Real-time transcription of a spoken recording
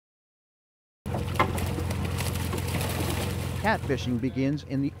Catfishing begins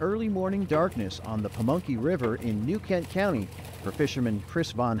in the early morning darkness on the Pamunkey River in New Kent County for fishermen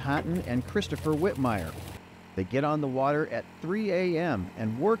Chris von Hatten and Christopher Whitmire. They get on the water at 3 a.m.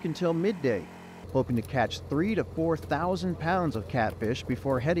 and work until midday, hoping to catch 3,000 to 4,000 pounds of catfish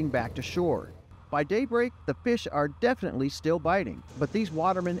before heading back to shore. By daybreak, the fish are definitely still biting, but these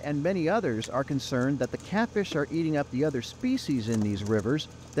watermen and many others are concerned that the catfish are eating up the other species in these rivers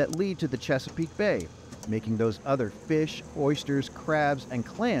that lead to the Chesapeake Bay, making those other fish, oysters, crabs, and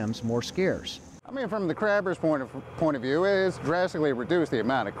clams more scarce. I mean, from the crabber's point of view, it's drastically reduced the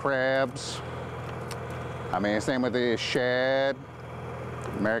amount of crabs. I mean, same with the shad,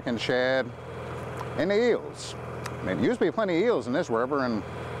 American shad, and the eels. I mean, there used to be plenty of eels in this river, and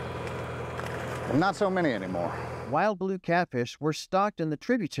not so many anymore. Wild blue catfish were stocked in the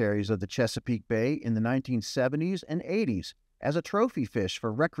tributaries of the Chesapeake Bay in the 1970s and 80s as a trophy fish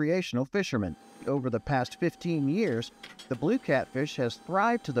for recreational fishermen. Over the past 15 years, the blue catfish has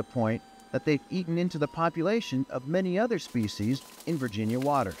thrived to the point that they've eaten into the population of many other species in Virginia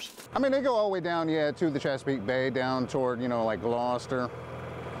waters. I mean, they go all the way down, to the Chesapeake Bay, down toward, like Gloucester.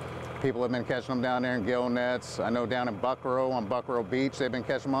 People have been catching them down there in gill nets. I know down in Buckrow, on Buckrow Beach, they've been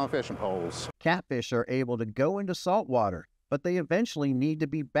catching them on fishing poles. Catfish are able to go into salt water, but they eventually need to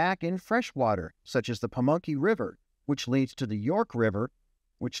be back in fresh water, such as the Pamunkey River, which leads to the York River,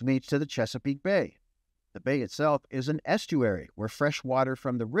 which leads to the Chesapeake Bay. The bay itself is an estuary where fresh water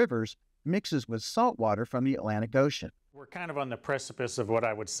from the rivers mixes with salt water from the Atlantic Ocean. We're kind of on the precipice of what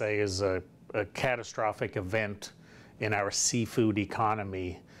I would say is a catastrophic event in our seafood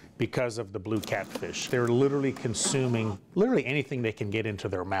economy because of the blue catfish. They're literally consuming anything they can get into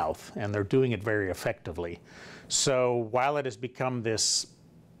their mouth, and they're doing it very effectively. So while it has become this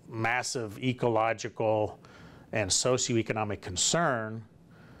massive ecological and socioeconomic concern,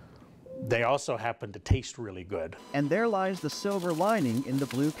 they also happen to taste really good. And there lies the silver lining in the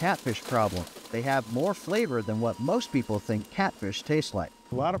blue catfish problem. They have more flavor than what most people think catfish tastes like.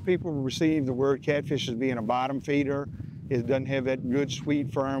 A lot of people receive the word catfish as being a bottom feeder. It doesn't have that good,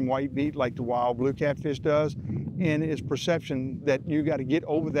 sweet, firm white meat like the wild blue catfish does. And it's perception that you got to get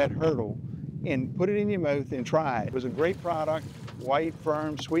over that hurdle and put it in your mouth and try it. It was a great product, white,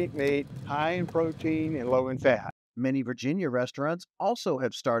 firm, sweet meat, high in protein and low in fat. Many Virginia restaurants also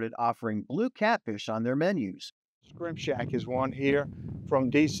have started offering blue catfish on their menus. Scrimp Shack is one here from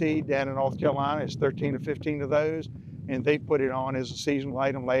D.C. down in North Carolina. It's 13 or 15 of those, and they put it on as a seasonal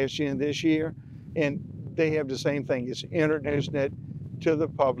item last year and this year. And they have the same thing. It's introducing it to the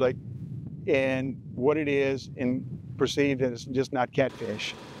public and what it is and perceived as just not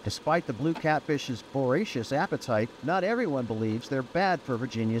catfish. Despite the blue catfish's voracious appetite, not everyone believes they're bad for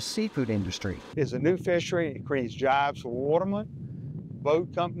Virginia's seafood industry. It's a new fishery. It creates jobs for watermen,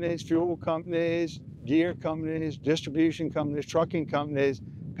 boat companies, fuel companies, gear companies, distribution companies, trucking companies,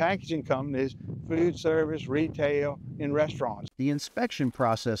 packaging companies, food service, retail, and restaurants. The inspection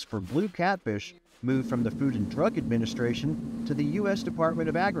process for blue catfish moved from the Food and Drug Administration to the U.S. Department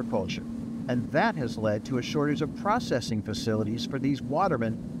of Agriculture, and that has led to a shortage of processing facilities for these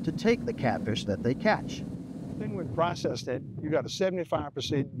watermen to take the catfish that they catch. The thing with processing it, you got a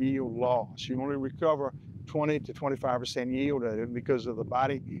 75% yield loss. You only recover 20 to 25% yield of it because of the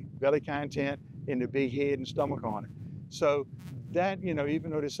belly content and the big head and stomach on it. So that, even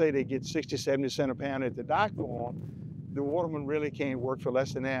though they say they get 60, 70 cents a pound at the dock for them, the watermen really can't work for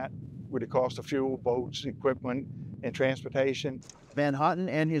less than that with the cost of fuel, boats, equipment, and transportation. Van Houten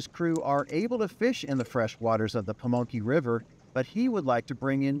and his crew are able to fish in the fresh waters of the Pamunkey River, but he would like to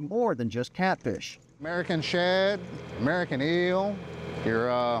bring in more than just catfish. American shad, American eel,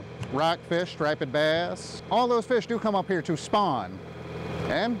 your rockfish, striped bass. All those fish do come up here to spawn.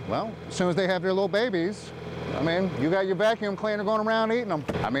 And, well, as soon as they have their little babies, I mean, you got your vacuum cleaner going around eating them.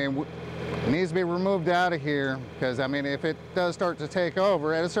 I mean, it needs to be removed out of here because, I mean, if it does start to take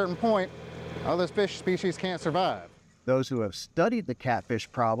over, at a certain point, all those fish species can't survive. Those who have studied the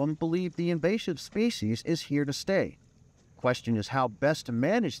catfish problem believe the invasive species is here to stay. The question is how best to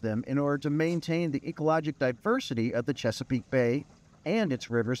manage them in order to maintain the ecologic diversity of the Chesapeake Bay and its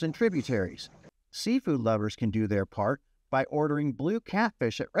rivers and tributaries. Seafood lovers can do their part by ordering blue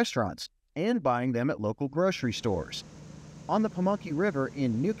catfish at restaurants and buying them at local grocery stores. On the Pamunkey River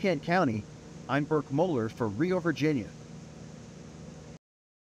in New Kent County, I'm Burke Moeller for Rio, Virginia.